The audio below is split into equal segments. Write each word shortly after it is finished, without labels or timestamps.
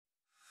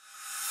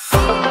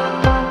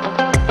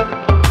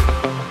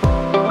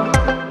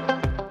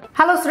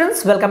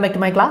friends, welcome back to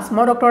my class.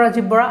 Moi Dr.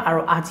 Rajib Borah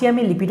aru aji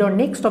ami lipidor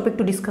next topic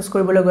to discuss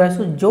koribole goi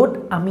asu jot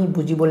ami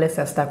bujibole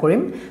chesta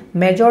korim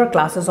major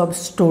classes of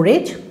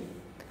storage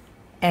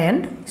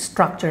and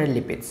structural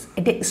lipids.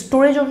 Ete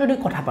storage or jodi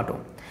kotha pato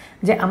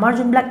je amar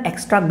jun blak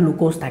extra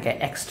glucose thake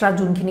extra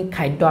jun khini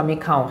khaidyo ami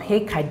khao he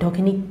khaidyo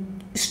khini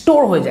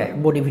store hoy jay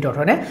body bhitor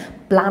hone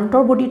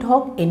plantor body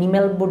thok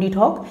animal body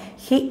thok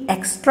he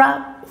extra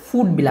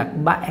food bilak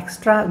ba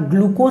extra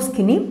glucose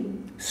khini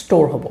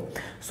store hobo.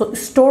 So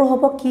store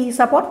hobo ki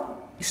hisabot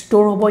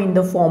store hobo in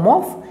the form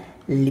of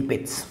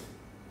lipids.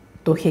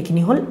 To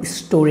hekhini hol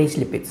storage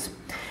lipids.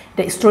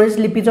 The storage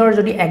lipids or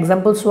jodi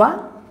examples wa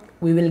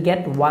we will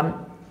get one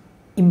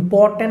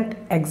important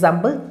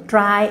example,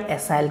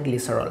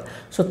 triacylglycerol.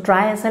 So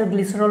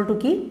triacylglycerol to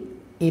ki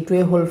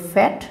etue hol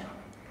fat,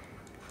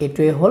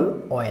 etue hol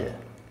oil.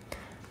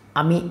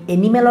 Ami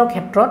animal or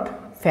khetrot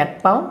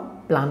fat pao,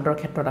 plantor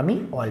khetrot ami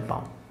oil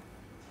pao.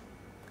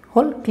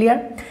 Whole clear?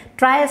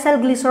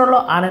 Triacylglycerol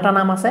an eta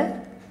naam ase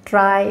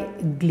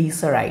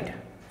triglyceride.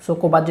 So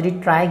kobat jodi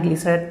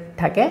triglyceride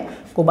thake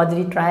kobat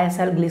jodi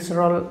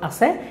triacylglycerol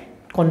ase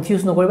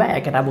confuse nokoriba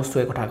eketa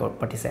bostu e kotha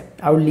patise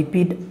aru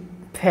lipid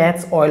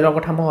fats oil or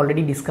kotha moi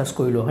already discuss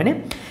korilo hoine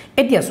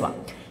etia swa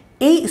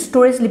ei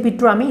storage lipid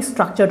to ami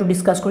structure to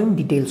discuss korim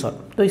details on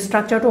to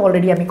structure to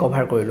already ami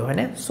cover korilo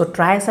hoine so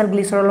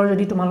triacylglycerol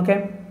jodi tumaloke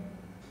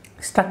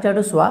structure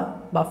to swa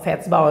ba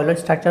fats ba oil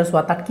structure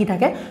swa tat ki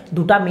thake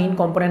duta main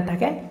component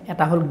thake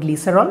eta hol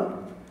glycerol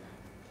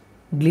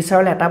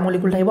eta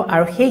molecule thaibo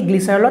aru hey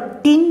glycerol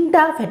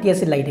tinta fatty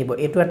acid lagi thaibo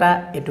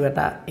etu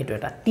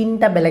eta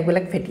tinta beleg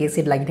fatty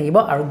acid lagi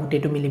thaibo aru gute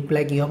tu mili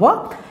pula ki hobo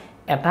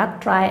eta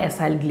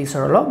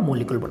triacylglycerol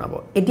molecule banabo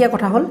etia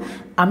kotha hol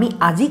ami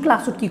aji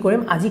classut ki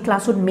korim aji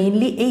classut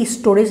mainly ei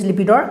storage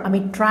lipidor ami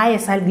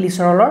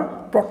triacylglycerol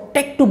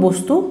protect to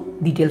bostu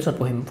details ot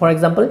pohim for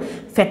example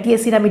fatty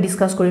acid ami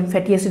discuss korim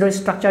fatty acid or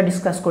structure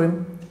discuss korim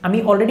ami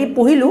already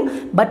pohilu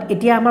but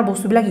etia amar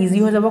bostu bilak easy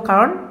ho jabo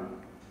karon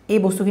এই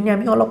বস্তুখিনি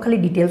আমি অলপ খালি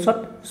ডিটেইলছত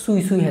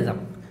সুই হে যাম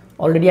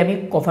already আমি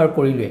কভার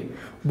কৰিলুৱে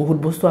বহুত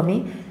বস্তু আমি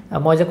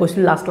মই যে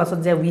কৈছিল লাস্ট ক্লাছত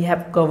যে we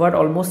have covered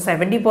almost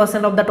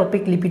 70% of the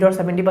topic lipidor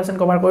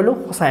 70% cover কৰিলো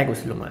হসাই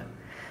কৈছিল মই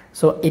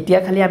সো এতিয়া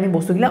খালি আমি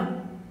বস্তুগিলা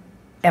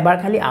এবাৰ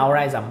খালি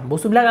আওৰাই যাম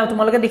বস্তুবিলাক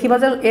তোমালোকে দেখিবা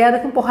যে এয়া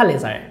দেখোন পহালে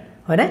যায়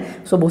হয়নে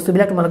সো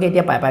বস্তুবিলাক তোমালোকে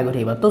এতিয়া পাই গৈ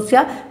থাকিবা তো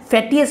সিয়া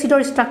ফ্যাটি এসিডৰ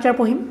স্ট্ৰাকচাৰ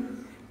পঢ়িম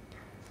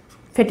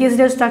ফ্যাটি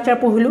এসিডৰ স্ট্ৰাকচাৰ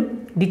পঢ়িলো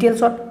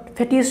ডিটেইলছত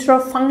ফ্যাটি এসিডৰ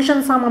ফাংশন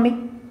চাম আমি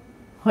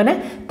হয়নে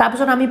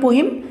তাৰপিছত আমি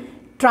পঢ়িম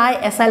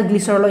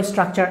triacylglycerol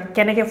structure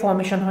কেনেকে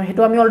ফৰ্মেশন হয়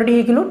হেতু আমি অলৰেডি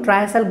শিকিলো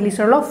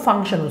triacylglycerol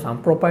ফাংশন সাম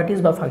প্ৰপাৰ্টিজ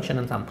বা ফাংশন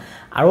সাম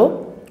আৰু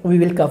we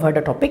will cover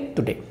the topic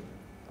today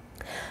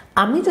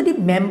আমি যদি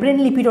মেমব্ৰেন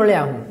লিপিডলে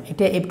আহু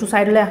এটা এপটো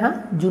সাইডলে আহা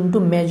যোনটো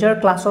মেজৰ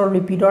ক্লাছৰ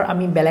লিপিডৰ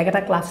আমি বেলেগ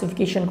এটা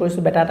ক্লাসিফিকেশন কৰিছো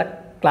বেটা এটা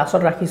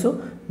ক্লাছত ৰাখিছো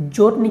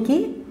যত নেকি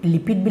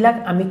লিপিড বিলাক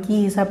আমি কি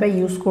হিচাপে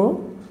ইউজ কৰো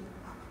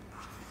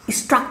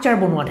স্ট্ৰাকচাৰ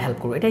বনোৱাত হেল্প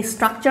কৰো এটা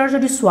স্ট্ৰাকচাৰ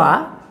যদি সোৱা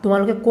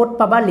তোমালোকে কোড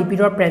পাবা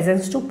লিপিডৰ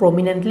প্ৰেজেন্স টু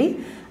প্ৰমিনেন্টলি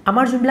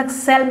আমাৰ যোনবিলাক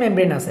সেল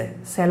মেমব্ৰেন আছে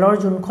সেলৰ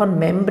যোনখন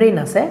মেমব্ৰেন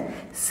আছে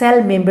সেল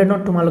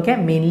মেমব্ৰেনত তোমালোকে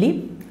মেইনলি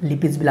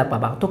লিপিডস বিলাক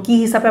পাবা তো কি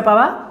হিচাপে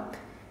পাবা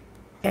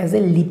এজ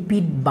এ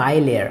লিপিড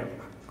বাইলেয়াৰ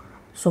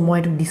সো মই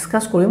এটো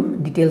ডিসকাস কৰিম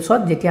ডিটেইলছত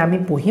যেতিয়া আমি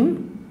পঢ়িম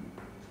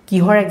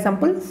কিহৰ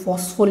এক্সাম্পল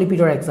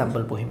ফসফোলিপিডৰ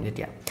এক্সাম্পল পঢ়িম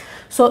যেতিয়া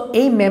সো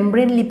এই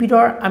মেমব্ৰেন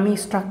লিপিডৰ আমি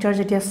স্ট্ৰাকচাৰ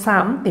যেতিয়া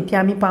চাম তেতিয়া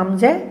আমি পাম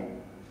যে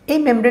এই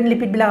মেমব্ৰেন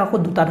লিপিড বিলাক আকৌ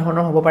দুটা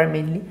ধৰণৰ হ'ব পাৰে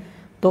মেইনলি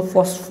তো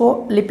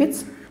ফসফোলিপিডস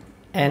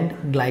এন্ড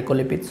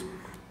গ্লাইকোলিপিডস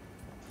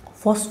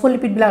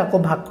ফসফোলিপিড বিলাক আকৌ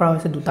ভাগ কৰা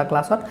হৈছে দুটা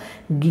ক্লাছত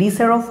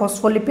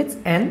গ্লিসেৰোফসফোলিপিডস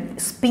এন্ড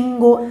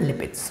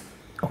স্পিংগোলিপিডস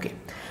ওকে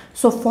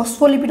সো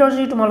ফসফোলিপিডৰ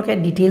যদি তোমালোকে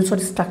ডিটেইলছত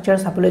স্ট্ৰাকচাৰ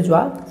চাবলৈ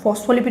যোৱা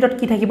ফসফোলিপিডত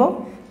কি থাকিব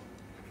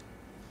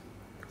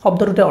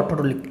শব্দটোতে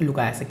অৰ্থটো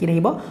লুকাই আছে কি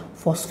থাকিব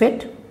ফসফেট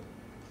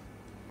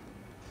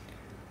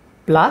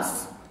প্লাস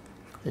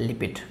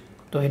লিপিড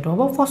তো হেতু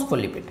হ'ব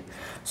ফসফোলিপিড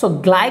সো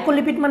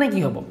গ্লাইকোলিপিড মানে কি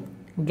হ'ব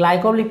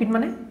গ্লাইকোলিপিড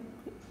মানে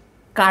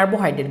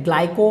কার্বোহাইড্রেট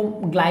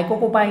গ্লাইকো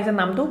কো পাইছে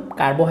নামটো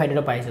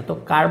কার্বোহাইড্রেট পাইছে তো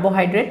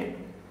carbohydrate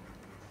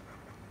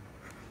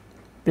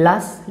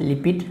plus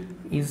lipid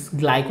is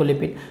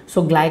glycolipid so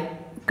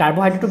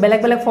carbohydrate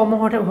বেলেগ ফর্ম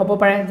হ'ব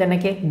পাৰে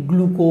যেনেকে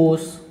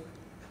গ্লুকোজ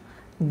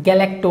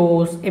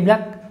গ্যালাক্টোজ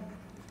এবিলাক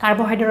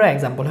কাৰ্বোহাইড্ৰেটৰ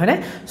এক্সাম্পল হয়নে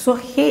সো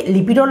হে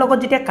লিপিডৰ লগত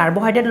যেতিয়া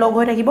কাৰ্বোহাইড্ৰেট লগ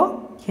হৈ থাকিব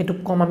হেতু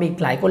কম আমি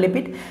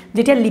গ্লাইকোলিপিড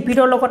যেতিয়া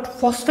লিপিডৰ লগত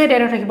ফসফেট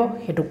এড হৈ থাকিব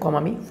হেতু কম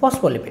আমি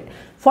ফসফোলিপিড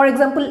ফৰ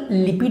এক্সাম্পল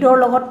লিপিডৰ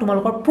লগত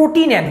তোমালোকৰ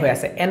প্ৰটিন এড হৈ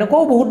আছে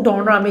এনেকৈ বহুত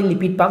ধৰণৰ আমি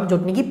লিপিড পাম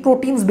যত নেকি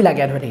প্ৰটিনস বিলাক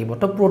এড হৈ থাকিব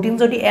তো প্ৰটিন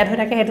যদি এড হৈ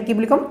থাকে হেতু কি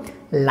বুলি কম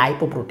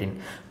লাইপোপ্ৰটিন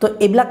তো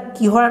এবিলাক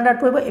কিহৰ আন্ডাৰ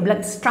পৰিব এবিলাক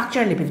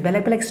স্ট্ৰাকচাৰ লিপিডস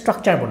বেলেগ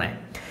স্ট্ৰাকচাৰ বনায়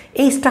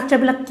এই স্ট্ৰাকচাৰ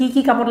বিলাক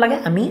কি কামত লাগে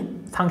আমি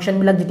ফাংশন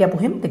বিলাক যেতিয়া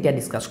পঢ়িম তেতিয়া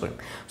ডিসকাস কৰিম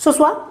সো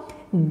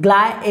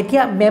সোৱা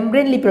এতিয়া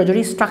মেমব্ৰেন লিপিডৰ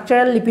যদি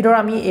স্ট্ৰাকচাৰাল লিপিডৰ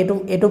আমি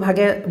এটো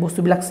ভাগে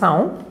বস্তুবিলাক চাও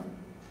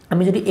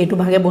আমি যদি এটো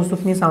ভাগে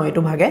বস্তুখিনি চাও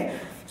এটো ভাগে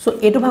সো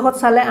এটো ভাগত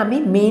চালে আমি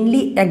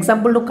মেইনলি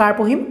এক্সাম্পল টু কাৰ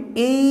পঢ়িম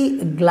এই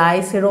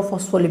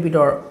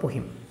গ্লাইসেৰোফসফোলিপিডৰ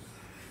পঢ়িম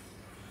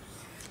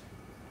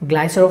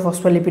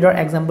গ্লাইসেৰোফসফোলিপিডৰ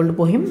এক্সাম্পল টু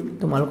পঢ়িম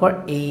তোমালোকৰ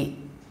এই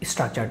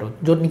স্ট্ৰাকচাৰটো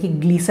য'ত নেকি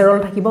গ্লিচাৰল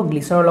থাকিব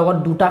গ্লিচাৰৰ লগত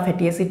দুটা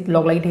ফেটি এসিড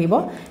লগ লাগি থাকিব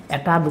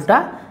এটা দুটা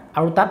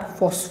আৰু তাত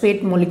phosphate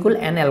molecule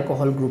and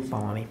alcohol group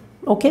পাওঁ আমি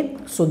okay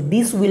so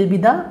this will be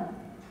da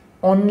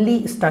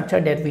only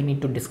structure that we need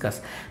to discuss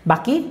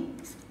বাকি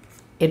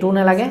এটো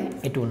না লাগে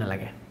এটো না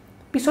লাগে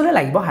পিছলে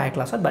লাগিব হায়াৰ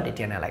ক্লাছত বাট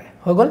এতিয়া না লাগে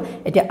হৈ গল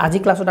এতিয়া আজি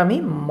ক্লাছত আমি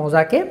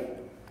মজাকে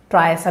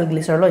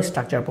ট্ৰাইএসাইলগ্লিচাৰলৰ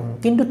স্ট্ৰাকচাৰ পঢ়ো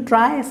কিন্তু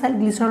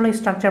ট্ৰাইএসাইলগ্লিচাৰলৰ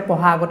স্ট্ৰাকচাৰ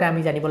পঢ়া আগতে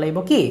আমি জানিব লাগিব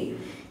কি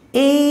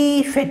এই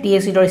ফেটি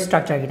এসিডৰ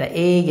স্ট্ৰাকচাৰ কিটা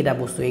এই কিটা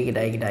বস্তু এই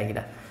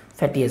কিটা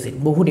ফেটি এসিড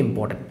বহুত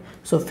ইম্পৰ্টেন্ট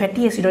সো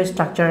ফেটি এসিডৰ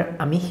স্ট্ৰাকচাৰ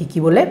আমি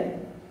শিকিবলে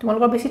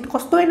তোমালোকৰ বেছি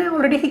কষ্টই নাই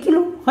অলৰেডি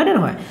শিকিলো হয় না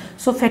নহয়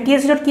সো ফেটি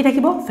এসিডত কি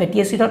থাকিব ফেটি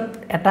এসিডত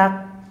এটা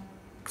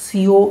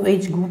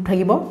COH গ্ৰুপ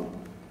থাকিব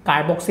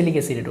কাৰ্বক্সিলিক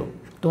এসিড এটো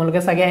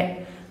তোমালোকে সাগে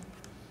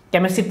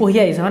কেমিস্ট্ৰি পঢ়ি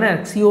আইছে হয় না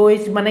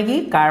COH মানে কি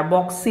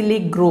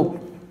কাৰ্বক্সিলিক গ্ৰুপ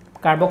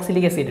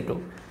কাৰ্বক্সিলিক এসিড এটো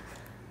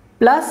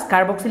প্লাস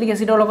কাৰ্বক্সিলিক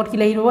এসিডৰ লগত কি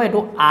লাগিব এটো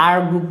R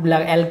গ্ৰুপ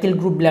বিলাক এলকিল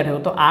গ্ৰুপ বিলাক থাকিব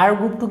তো R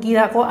গ্ৰুপটো কি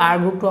ৰাখো R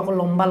গ্ৰুপটো আকৌ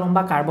লম্বা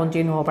লম্বা কাৰ্বন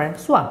চেইন হ'ব পাৰে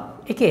সোৱা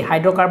একে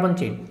হাইড্ৰকাৰ্বন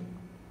চেইন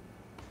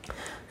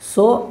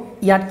সো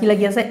ইয়াত কি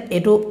লাগি আছে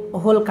এটো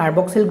হল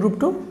কাৰ্বক্সিল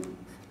গ্ৰুপটো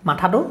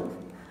মাথাটো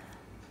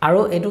আৰু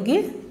এটো কি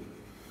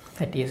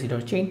ফেটি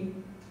এসিডৰ চেইন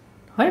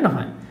হয়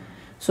নহয়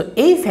সো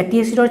এই ফেটি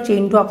এসিডৰ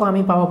চেইনটো আকৌ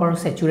আমি পাব পাৰো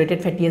স্যাচুৰেটেড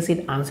ফেটি এসিড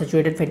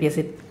আনস্যাচুৰেটেড ফেটি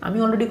এসিড আমি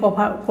অলৰেডি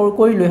কভাৰ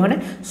কৰি লৈ হয়নে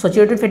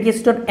স্যাচুৰেটেড ফেটি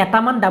এসিডত এটা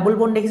মান ডাবল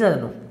বন্ড দেখিছা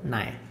জানো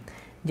নাই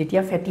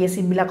যেতিয়া ফেটি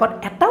এসিড বিলাকত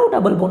এটাও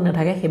ডাবল বন্ড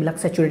নাথাকে হেবিলাক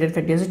স্যাচুৰেটেড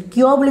ফেটি এসিড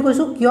কিয় বুলি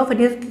কৈছো কিয়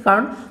ফেটি এসিড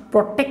কাৰণ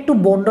প্ৰত্যেকটো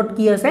বন্ডত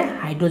কি আছে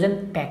হাইড্ৰোজেন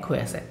প্যাক হৈ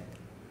আছে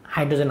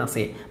হাইড্ৰোজেন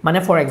আছে মানে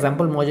ফৰ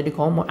এক্সাম্পল মই যদি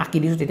কম মই আকি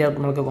দিছো তেতিয়া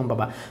তোমালোকে গম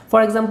পাবা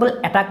ফৰ এক্সাম্পল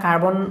এটা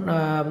কাৰ্বন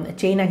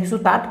চেইন আকিছো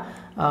তাত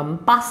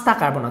পাঁচটা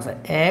কাৰ্বন আছে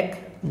 1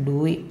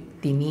 2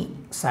 3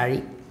 4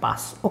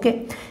 5 ওকে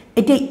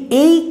এতিয়া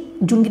এই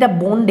যোনকিটা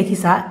বন্ড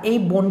দেখিছা এই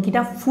বন্ড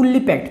কিটা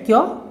ফুললি প্যাকড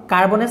কিয়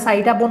কাৰ্বনে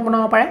চাৰিটা বন্ড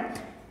বনাব পাৰে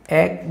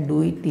 1 2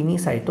 3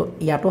 4 তো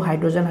ইয়াটো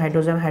হাইড্ৰোজেন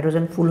হাইড্ৰোজেন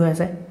হাইড্ৰোজেন ফুল হৈ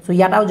আছে সো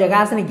ইয়াটাও জায়গা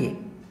আছে নেকি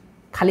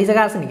খালি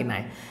জায়গা আছে নেকি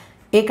নাই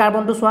এই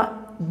কাৰ্বনটো সোৱা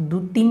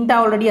তিনটা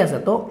অলৰেডি আছে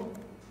তো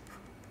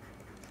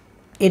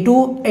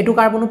এটো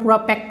কাৰ্বনো পুৰা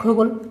প্যাক হৈ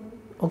গল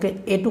ওকে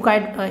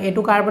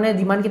এটো কাৰ্বনে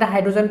যিমান কিটা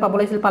হাইড্ৰোজেন পাব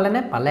লাগিছিল পালে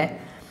নে পালে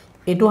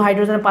এটো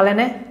হাইড্ৰোজেন পালে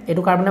নে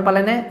এটো কাৰ্বনে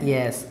পালে নে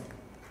ইয়েস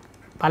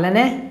পালে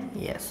নে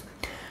ইয়েস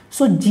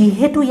সো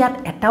যেহেতু ইয়াত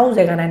এটাও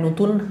জায়গা নাই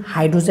নতুন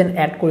হাইড্ৰোজেন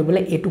এড কৰিবলে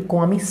এটো কো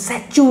আমি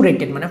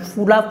স্যাচুৰেটেড মানে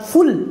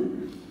ফুল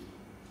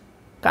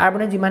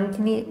কাৰ্বনে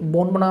যিমানখিনি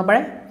বন্ড বনাব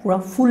পাৰে পুৰা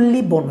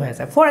ফুললি বন্ড হৈ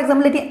আছে ফৰ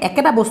এক্সাম্পল এটি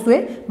একেটা বস্তুৱে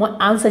মই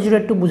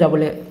আনস্যাচুৰেটেড টু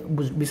বুজাবলে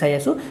বিচাৰি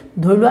আছো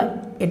ধৰিলোৱা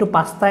এটো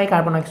পাঁচটাই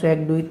কাৰ্বন আছে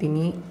 1 2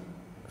 3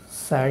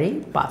 4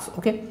 5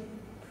 ওকে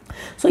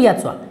সো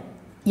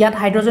ইয়াত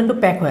হাইড্ৰোজেনটো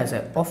প্যাক হৈ আছে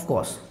অফ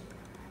কোৰ্স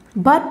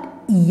বাট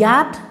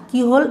ইয়াত কি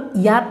হল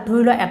ইয়াত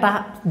ধৰিলোৱা এটা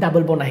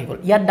ডাবল বন্ড আহি গল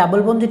ইয়াত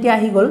ডাবল বন্ড যেতিয়া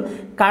আহি গল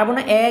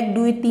কাৰ্বনে 1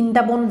 2 3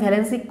 টা বন্ড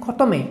ভ্যালেন্সি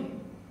খতমে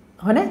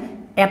হয়নে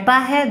এটা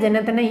হে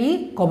যেনে তেনে ই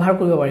কভাৰ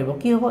কৰিব পাৰিব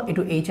কি হ'ব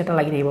এটো H এটা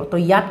লাগি থাকিব তো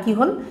ইয়াত কি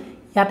হল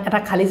ইয়াত এটা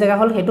খালি জায়গা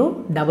হল হেতু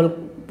ডাবল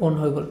বন্ড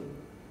হৈ গল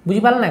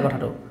বুজি পালা নাই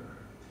কথাটো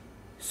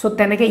সো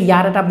তেনেকে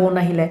ইয়াৰ এটা বন্ড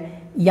আহিলে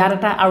ইয়াৰ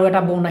এটা আৰু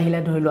এটা বন্ড আহিলে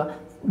ধৰিলোৱা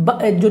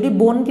যদি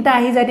বন্ড কিটা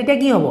আহি যায় তেতিয়া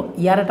কি হ'ব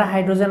ইয়াৰ এটা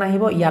হাইড্ৰোজেন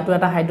আহিব ইয়াতো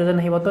এটা হাইড্ৰোজেন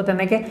আহিব তো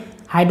তেনেকে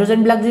হাইড্ৰোজেন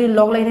বিলাক যদি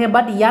লগ লাগি থাকে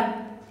বাট ইয়াত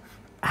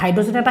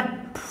হাইড্ৰোজেন এটা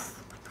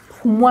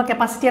হুমুৱা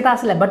ক্যাপাসিটি এটা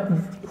আছিল বাট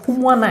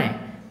হুমুৱা নাই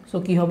সো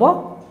কি হ'ব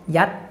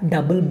ইয়াত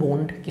ডাবল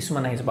বন্ড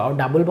কিছুমান আহিব আৰু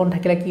ডাবল বন্ড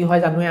থাকিলে কি হয়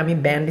জানো আমি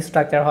ব্যান্ড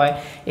স্ট্ৰাকচাৰ হয়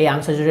এই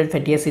আনস্যাচুৰেটেড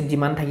ফেটি এসিড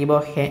যিমান থাকিব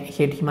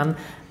হেমান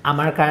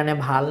আমাৰ কাৰণে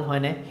ভাল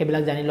হয়নে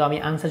হেবিলাক জানিলো আমি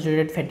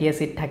আনস্যাচুৰেটেড ফেটি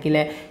এসিড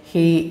থাকিলে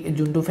সেই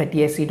যোনটো ফেটি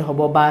এসিড হ'ব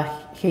বা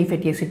সেই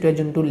ফেটি এসিডটোৱে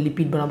যোনটো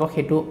লিপিড বনাব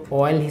হেতু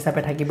অয়েল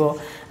হিচাপে থাকিব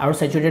আৰু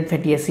স্যাচুৰেটেড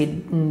ফেটি এসিড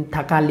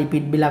থাকা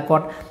লিপিড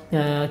বিলাকত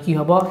কি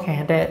হ'ব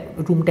হেতে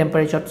ৰুম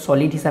টেম্পাৰেচাৰত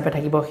সলিড হিচাপে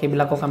থাকিব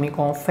হেবিলাকক আমি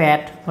কওঁ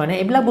ফ্যাট হয়নে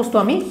এইবিলাক বস্তু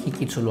আমি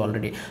শিকিছিলো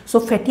অলৰেডি সো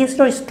ফেটি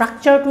এসিডৰ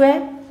স্ট্ৰাকচাৰটোৱে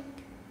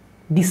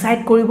ডিসাইড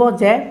কৰিব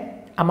যে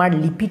আমাৰ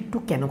লিপিডটো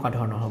কেনেকুৱা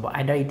ধৰণৰ হ'ব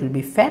আইদাৰ it will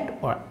be fat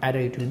or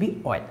আইদাৰ it will be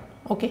oil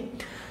okay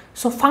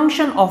so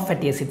function of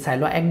fatty acid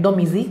চাইলো একদম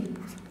ইজি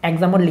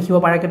এক্সামত লিখিব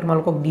পাৰাকে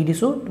তোমালোকক দি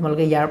দিছো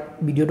তোমালোকে ইয়াৰ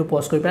ভিডিওটো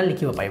পজ কৰি পেলাই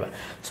লিখিব পাৰিবা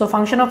so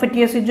function of fatty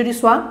acid যদি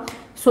সোৱা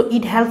so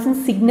it helps in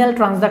signal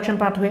ট্ৰান্সডাকশন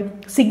পাথৱে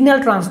signal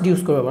ট্ৰান্সডিউস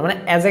কৰিব মানে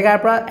এজেগাৰ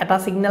পৰা এটা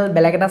সিগন্যাল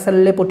বেলেগ এটা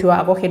সেললৈ পঠিওৱা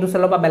আকৌ হেতু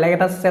সেলৰ পৰা বেলেগ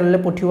এটা সেললৈ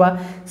পঠিওৱা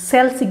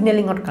সেল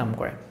সিগন্যালিংত কাম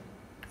কৰে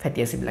ফেটি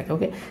এসিড বিলাক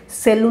okay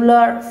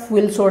সেলুলাৰ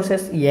fuel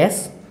সোৰ্সেস yes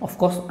of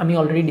course আমি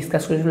অলৰেডি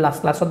ডিসকাস কৰিছো লাস্ট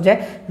ক্লাছত যে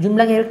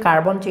যোনবিলাক এই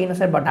কাৰ্বন চেইন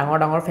আছে বা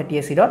ডাঙৰ ফেটি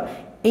এসিডত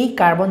এই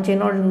কাৰ্বন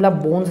চেইনৰ যোনবিলাক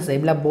বন্ডস আছে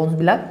এইবিলাক বন্ডস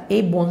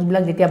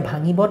বিলাক যেতিয়া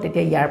ভাঙিব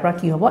তেতিয়া ইয়াৰ পৰা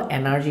কি হ'ব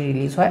এনাৰ্জি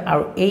ৰিলিজ হয়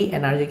আৰু এই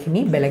এনাৰ্জিখিনি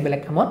বেলেগ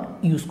কামত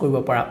ইউজ কৰিব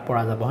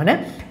পৰা যাব হয়নে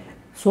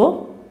সো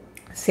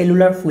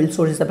সেলুলাৰ ফুয়েল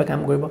সোৰ্স হিচাপে কাম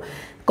কৰিব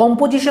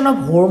composition of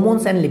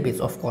হৰমোনস and lipids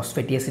of course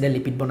ফেটি এসিডে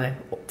লিপিড বনায়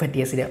ফেটি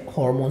এসিডে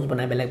হৰমোনস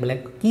বনায় বেলেগ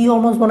কি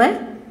হৰমোনস বনায়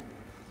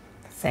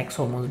সেক্স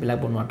হৰমোনস বিলাক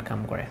বনোৱাত কাম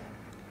কৰে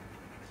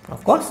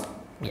অফ কোর্স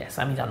Yes,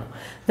 আমি জানো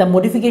the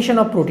modification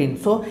of protein.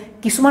 So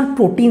কিছুমান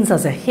proteins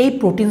আছে সেই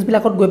proteins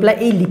বিলাকত গৈ পেলাই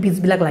এই lipids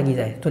বিলাক লাগি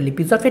যায় তো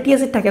lipids fatty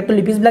acid থাকে তো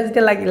lipids বিলাক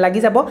যেতিয়া লাগি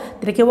যাব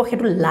তেতিয়া কি হ'ব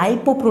হেতু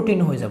lipoprotein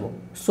হৈ যাব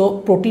so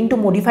protein to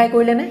modify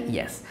কৰিলে নে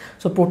yes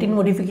so protein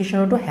modification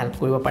to help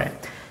কৰিব পাৰে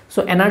so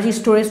energy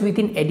storage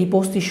within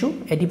adipose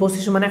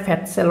tissue মানে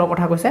fat cell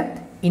কথা কৈছে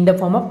in the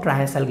form of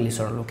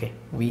triacylglycerol okay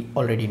we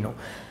already know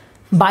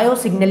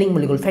Biosignaling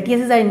molecule. Fatty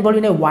acids are involved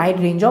in a wide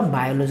range of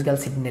biological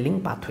signaling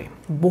pathway.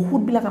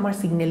 बहुत बिलाक हमार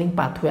signaling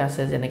pathway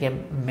आसे जने के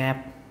MAP,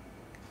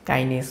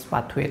 kinase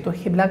pathway तो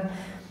हे बिलाक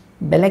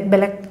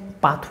बेलेक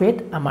pathway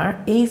हमार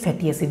ए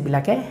fatty acid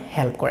बिलाके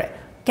help करे.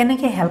 केने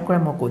के help करे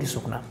मो कोई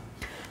सुकना.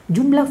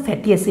 जुन बिलाक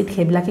fatty acid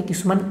हे बिलाके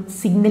किसुमान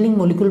signaling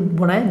molecule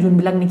बनाए जुन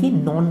बिलाक निकी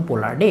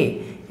non-polar दे.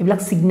 ये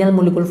बिलाक signal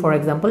molecule for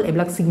example ये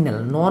बिलाक signal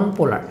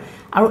non-polar.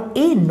 আৰু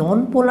এই নন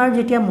পোলাৰ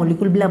যেতিয়া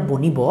মলিকুল বিলা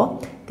বনিব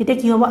তেতিয়া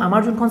কি হ'ব আমাৰ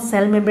যোনখন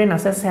সেল মেমব্ৰেন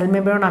আছে সেল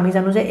মেমব্ৰেন আমি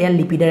জানো যে এয়া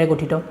লিপিডেৰে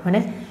গঠিত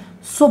হয়নে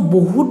সো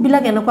বহুত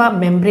বিলাক এনেকুৱা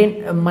মেমব্ৰেন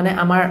মানে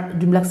আমাৰ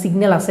যোনবিলাক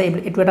সিগন্যাল আছে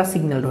এটো এটা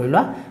সিগন্যাল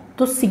ধৰিলোৱা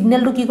তো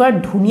সিগন্যালটো কি কৰে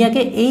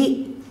ধুনিয়াকে এই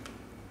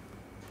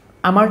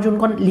আমাৰ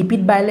যোনখন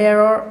লিপিড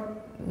বাইলেয়াৰৰ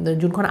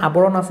যোনখন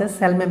আবৰণ আছে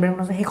সেল মেমব্ৰেন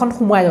আছে হেখন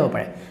সুমাই যাব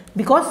পাৰে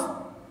বিকজ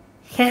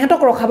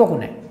হেহেতক ৰখাব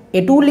কোনে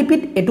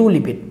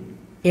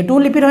এটো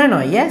লিপিড হয় ন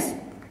ইয়েস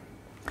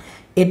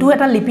এটো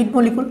এটা লিপিড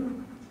মলিকুল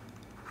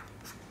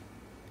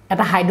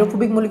এটা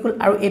হাইড্ৰোফোবিক মলিকুল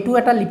আৰু এটো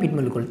এটা লিপিড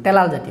মলিকুল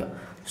তেলাল জাতীয়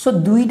সো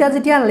দুইটা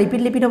যেতিয়া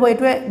লিপিড হ'ব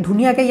এটোৱে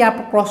ধুনিয়াকে ইয়া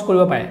ক্ৰস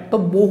কৰিব পাৰে তো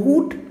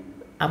বহুত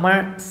আমাৰ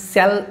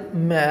সেল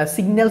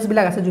সিগন্যালস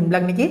বিলাক আছে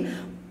যোনবিলাক নেকি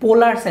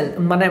পোলাৰ সেল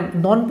মানে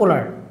নন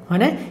পোলাৰ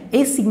হয়নে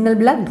এই সিগন্যাল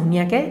বিলাক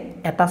ধুনিয়াকে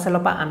এটা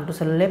সেলৰ পৰা আনটো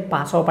সেললৈ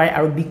পাছ হ'ব পাৰে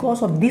আৰু বিকজ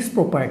অফ দিস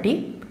প্ৰপাৰ্টি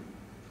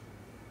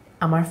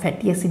আমাৰ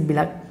ফ্যাটি এসিড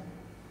বিলাক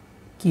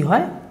কি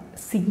হয়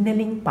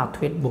সিগন্যালিং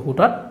পাথৱেত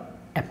বহুতত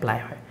apply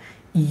হয়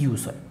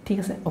use হয় ঠিক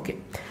আছে ওকে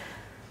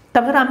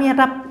তাৰপিছত আমি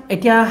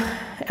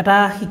এটা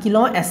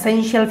শিকিলো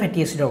এসেনশিয়াল ফ্যাটি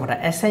এসিডৰ কথা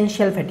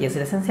এসেনশিয়াল ফ্যাটি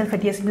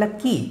এসিড বিলাক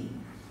কি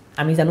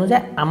আমি জানো যে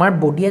আমাৰ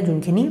বডিয়ে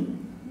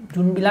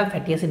যোনবিলাক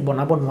ফ্যাটি এসিড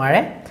বনাব নোৱাৰে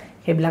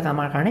হেবিলাক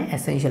আমাৰ কাৰণে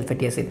এসেনশিয়াল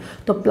ফ্যাটি এসিড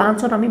তো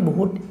প্লান্টছত আমি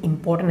বহুত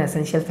ইম্পৰ্টেন্ট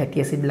এসেনশিয়াল ফ্যাটি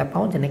এসিড বিলাক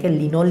পাওঁ যেনেকৈ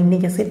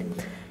linolenic acid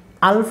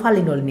alpha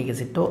linolenic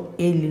acid তো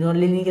এই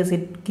linolenic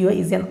acid কি হয়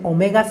is an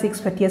omega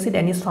 6 fatty acid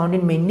and is found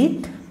in mainly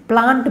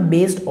plant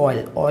based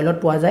oilot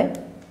পোৱা যায়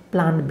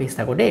plant based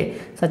আগতে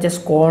such as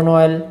corn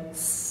oil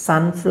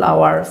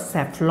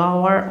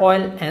safflower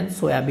oil and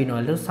soybean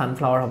oil তো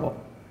sunflower হ'ব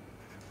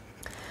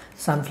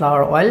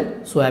sunflower oil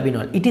soybean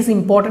oil it is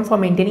important for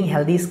maintaining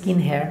healthy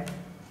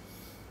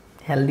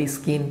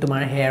skin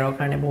tomar hair or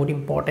karone bahut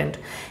important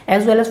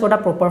as well as for the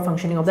proper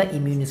functioning of the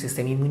immune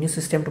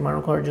system tomar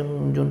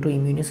jontu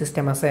immune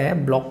system ase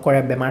block kore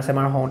bemar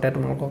semar hote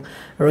tomar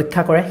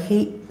rakha kore hei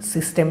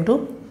system to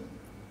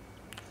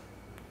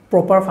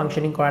proper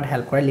functioning korat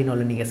help kore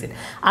linolenic acid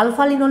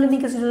alpha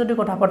linolenic acid jodi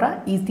kotha pata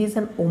it is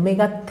an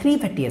omega 3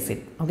 fatty acid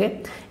okay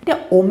eta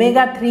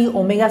omega 3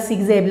 omega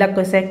 6 je eblak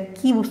koise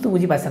ki bostu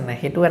buji paisan na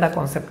hetu eta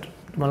concept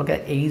তোমালকে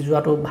এই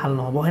যোৱাটো ভাল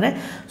নহব হয়নে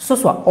so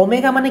so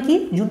omega মানে কি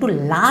যোনটো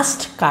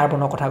last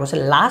কাৰ্বনৰ কথা কৈছে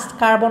লাস্ট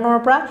কাৰ্বনৰ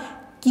পৰা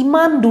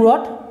কিমান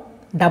দূৰত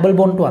ডাবল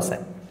বন্ডটো আছে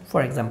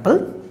ফৰ এক্সাম্পল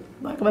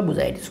মই কবা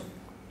বুজাই দিছো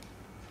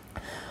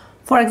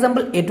ফৰ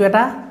এক্সাম্পল এটো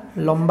এটা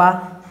লম্বা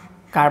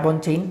carbon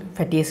chain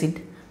fatty acid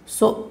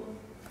so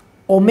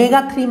omega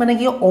 3 মানে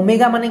কি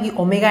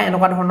ওমেগা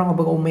এনেকুৱা ধৰণৰ হ'ব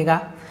ওমেগা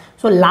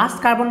সো লাস্ট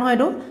কাৰ্বন হয়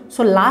এটো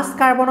সো লাস্ট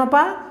কাৰ্বনৰ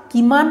পৰা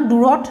কিমান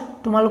দূৰত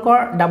তোমালোকৰ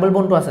ডাবল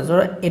বন্ডটো আছে সো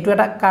এটো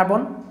এটা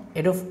কাৰ্বন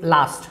এটো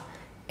লাস্ট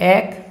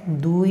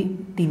 1 2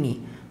 3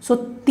 সো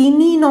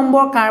 3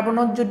 নম্বৰ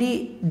কাৰ্বনত যদি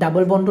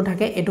ডাবল বন্ডটো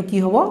থাকে এটো কি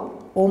হ'ব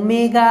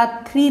ওমেগা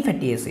 3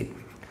 ফ্যাটি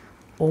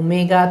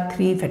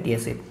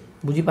এসিড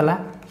বুজি পালা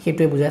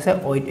হেতুৱে বুজাইছে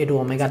এটো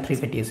ওমেগা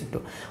 3 ফ্যাটি এসিড তো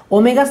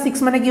ওমেগা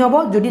 6 মানে কি হ'ব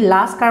যদি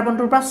লাস্ট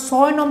কাৰ্বনটোৰ পৰা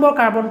 6 নম্বৰ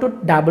কাৰ্বনটোত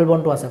ডাবল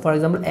বন্ডটো আছে ফৰ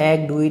এক্সাম্পল 1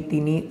 2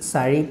 3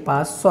 4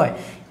 5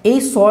 6 এই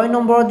 6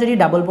 নম্বৰত যদি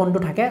ডাবল বন্ডটো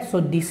থাকে so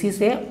this is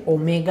a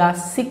omega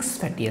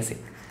 6 fatty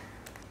acid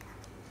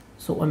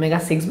so omega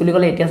 6 বুলি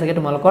কলে এতিয়া সকে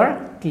তোমালকৰ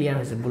ক্লিয়াৰ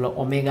হৈছে বুলো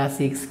ওমেগা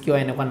 6 কিয়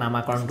এনেকুৱা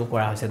নামাকৰণটো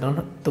কৰা হৈছে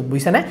তো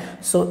বুইছানে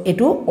সো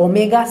এটো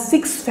ওমেগা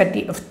 6 ফ্যাটি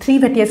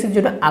 3 ফ্যাটি এসিড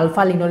যেটো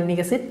ULFA linolenic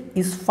acid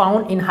is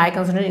found in high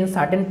concentration in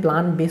certain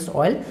plant based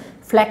oil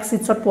flax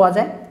সিডছত পোৱা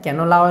যায়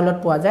ক্যানোলা অয়েলত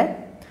পোৱা যায়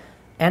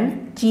and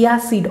chia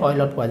seed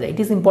oilot পোৱা যায় it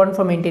is important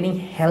for maintaining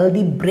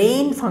healthy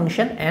brain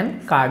function and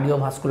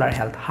cardiovascular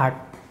health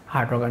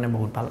heart organ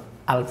বহুত ভাল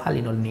alpha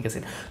linolenic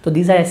acid so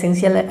these are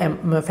essential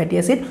fatty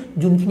acid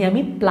junkhini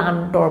ami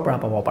plantor পৰা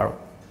পাব পাৰো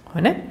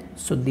হয়নে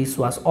so this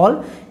was all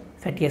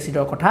fatty acid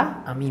or কথা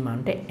আমি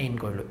মানতে and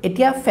কৰিলো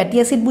এতিয়া fatty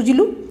acid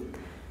বুজিলো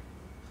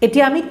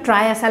এতিয়া আমি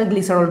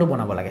triacylglycerol টো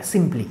বনাব লাগে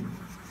simply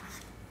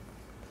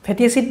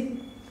fatty acid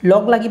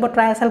লগ লাগিব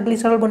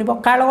triacylglycerol বনিব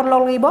কাৰ লগত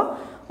লগ লাগিব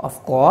of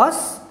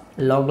course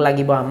লগ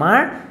লাগিব আমাৰ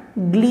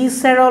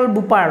glycerol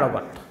বুপাৰ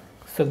লগত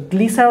so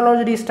glycerol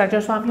যদি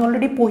structure so আমি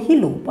অলৰেডি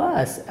পঢ়িলো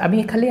বাস আমি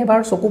খালি এবাৰ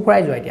চকু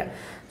পৰাই যোৱা এতিয়া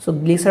So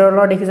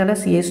glycerolor দেখিছানে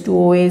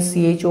CH2OH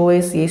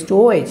CHOH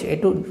CH2OH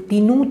এটো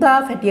তিনুটা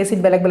ফ্যাটি অ্যাসিড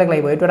বেলেগ বেলেগ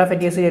লাগিব এটো এটা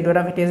ফ্যাটি অ্যাসিড এটো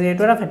এটা ফ্যাটি অ্যাসিড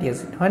এটো এটা ফ্যাটি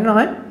অ্যাসিড হয়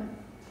নহয়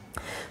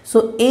সো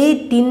এই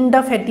তিনটা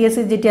ফ্যাটি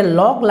অ্যাসিড যেতিয়া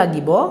লগ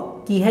লাগিব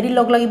কি হেৰি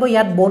লগ লাগিব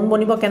ইয়াত বন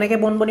বনিব কেনেকে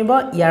বন বনিব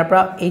ইয়াৰ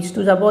পৰা H2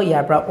 যাব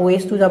ইয়াৰ পৰা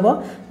OH2 যাব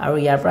আৰু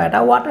ইয়াৰ পৰা এটা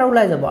ওয়াটাৰ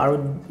ওলাই যাব আৰু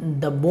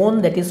the bond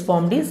that is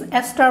formed is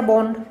ester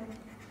bond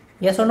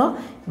yes or no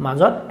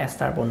মাজত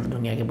ester bond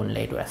ধুনিয়াকে বনিলে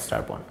এটো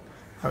ester bond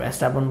আৰু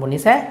ester bond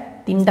বনিছে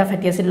তিনটা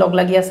ফ্যাটি অ্যাসিড লগ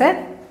লাগি আছে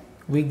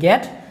we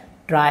get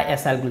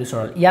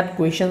triacylglycerol ইয়াত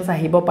কোৱেশ্চনস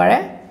আহিব পাৰে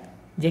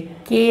যে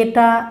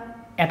কেটা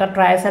এটা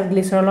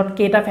triacylglycerolত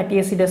কেটা ফ্যাটি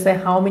অ্যাসিড আছে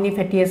how many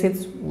fatty acids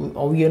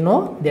you know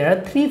there are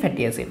 3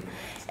 fatty acids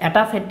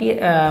এটা ফ্যাটি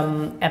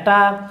এটা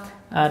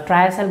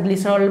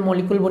triacylglycerol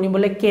molecule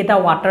বনিবলে কেটা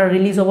ওয়াটাৰ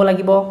ৰিলিজ হ'ব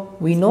লাগিব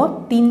we know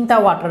তিনটা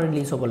ওয়াটাৰ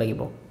ৰিলিজ হ'ব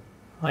লাগিব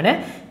হয়নে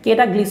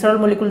কেটা গ্লিসাৰল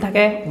molecule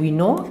থাকে we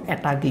know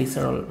এটা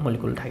গ্লিসাৰল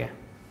molecule থাকে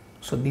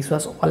so this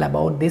was all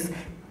about this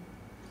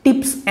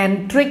tips and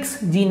tricks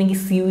ji neki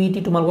CUET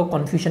tumalko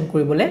confusion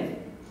koribole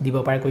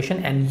dibo pare question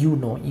and you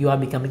know you are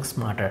becoming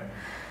smarter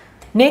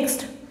next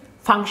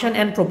function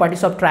and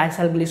properties of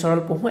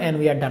triacylglycerol pohu and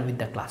we are done with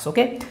the class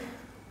okay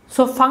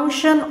so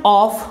function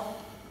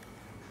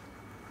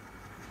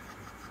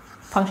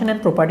and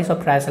properties of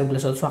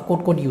triacylglycerol so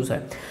code use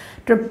hai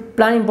to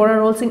plan important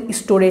roles in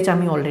storage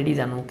ami already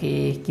janu ke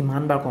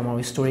kiman bar komor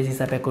storage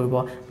hisabe koribo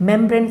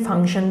membrane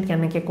function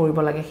keneke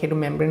koribo lage hetu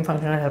membrane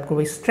function help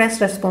koribo stress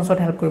response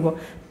ot help koribo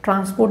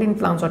transport in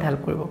plants ot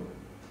help koribo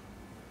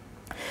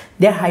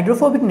their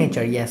hydrophobic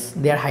nature yes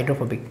they are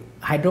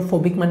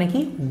hydrophobic mane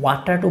ki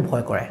water to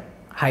bhoy kore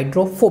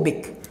hydrophobic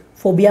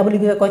phobia boli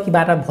koy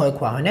kiba eta bhoy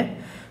khwa hoine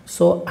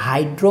so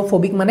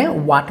hydrophobic mane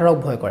water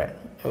ok bhoy kore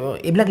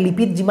eblak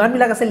lipid jiman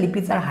bilak ase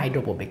lipids are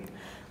hydrophobic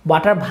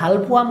water ভাল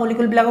পোৱা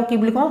molecule বিলাকক কি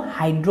বুলি কও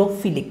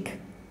হাইড্ৰোফিলিক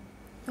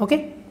okay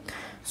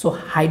so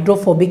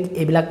hydrophobic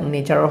এবিলাক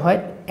nature হয়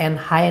and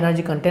high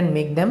energy content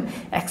make them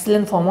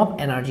excellent form of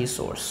energy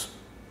source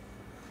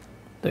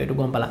তো এটো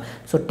গম পালা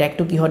so tag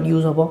to কিহত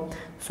ইউজ হ'ব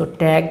so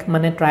tag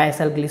মানে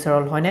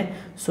triacylglycerol হয় নে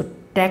so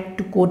tag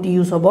to coat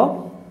use হ'ব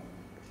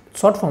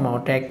short form of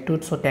tag to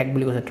so tag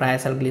বুলি কৈছে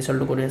triacylglycerol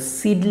to coat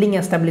seedling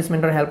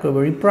establishment or help কৰিব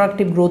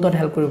reproductive growth ot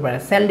help কৰিব পাৰে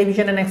cell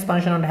division and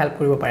expansion ot help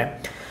কৰিব পাৰে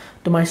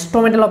তোমাৰ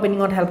স্টোমেটাল ওপেনিং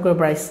ot হেল্প কৰিব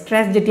পাৰে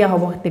স্ট্ৰেছ যেতিয়া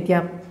হ'ব তেতিয়া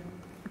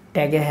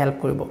ট্যাগে হেল্প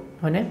কৰিব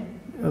হয়নে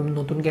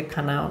নতুনকে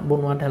খানা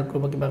বনোৱাত হেল্প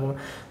কৰিব কিবা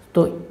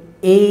তো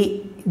এই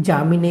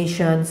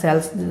germination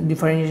sales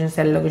differentiation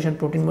cell location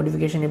protein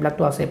modification এবিলাক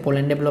তো আছে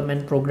pollen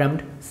development programmed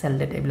cell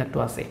date এবিলাক তো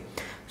আছে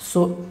সো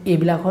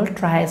এবিলাক হল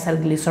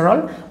triacylglycerol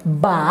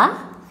বা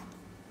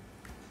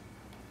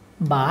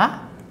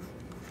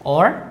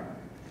or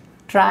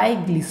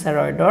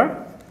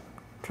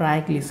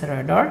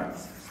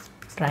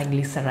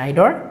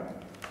triglyceridor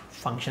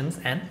functions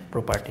and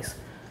properties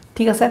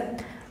ঠিক আছে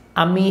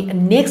আমি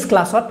next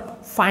classot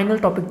final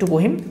topic to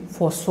bohim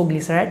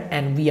phosphoglyceride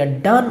and we are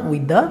done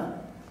with the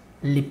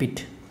lipid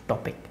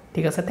topic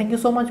ঠিক আছে thank you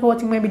so much for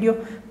watching my video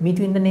meet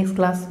you in the next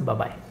class bye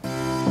bye